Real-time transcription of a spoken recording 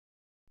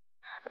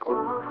The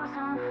world was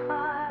on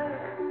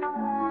fire, no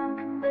one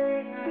could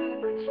save me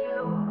but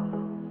you.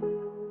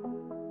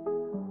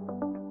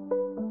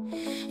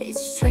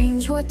 It's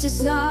strange what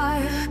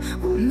desire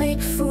will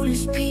make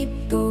foolish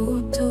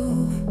people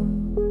do.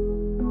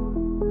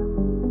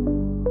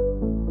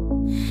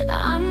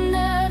 I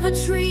never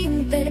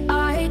dreamed that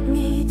I'd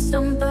meet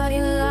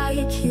somebody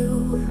like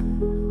you,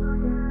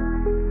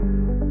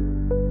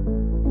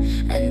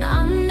 and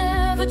I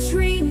never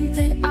dreamed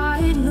that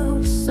I'd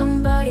lose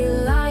somebody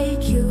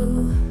like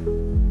you,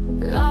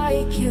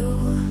 like you.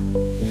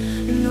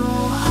 No,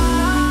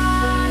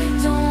 I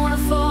don't wanna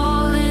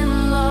fall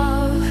in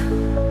love.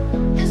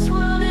 This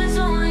world is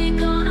only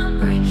gonna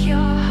break your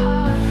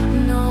heart.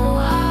 No,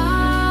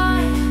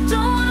 I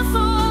don't wanna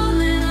fall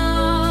in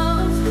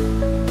love.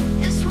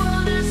 This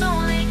world is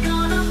only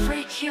gonna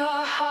break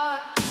your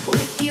heart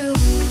with you.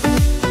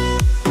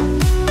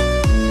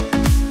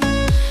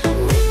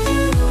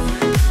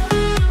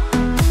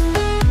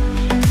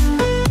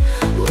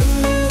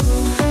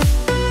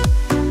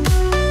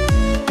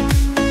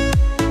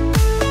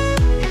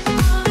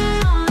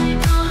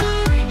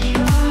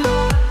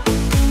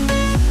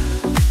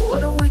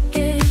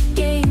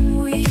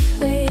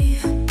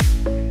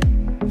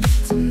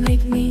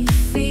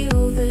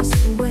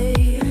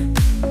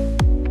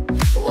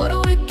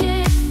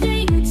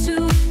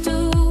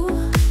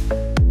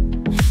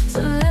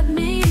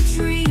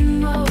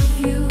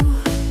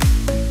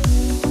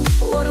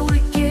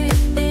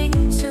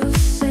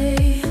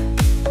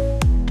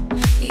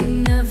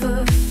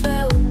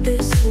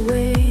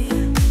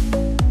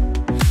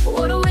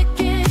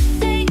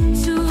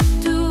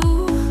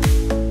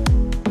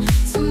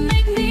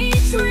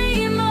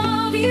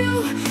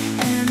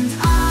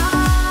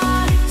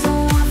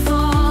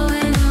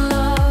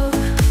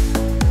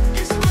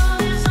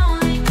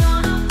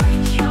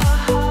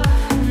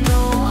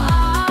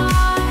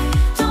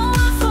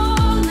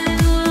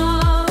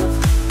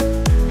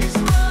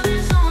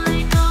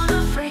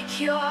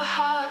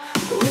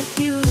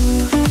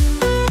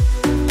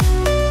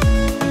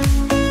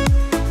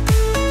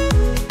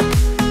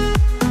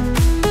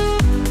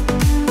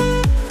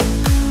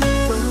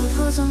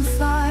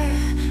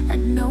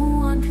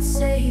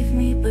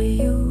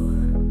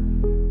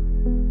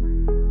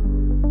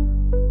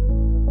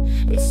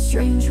 It's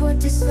strange what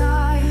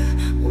desire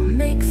will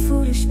make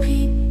foolish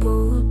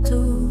people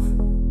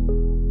do.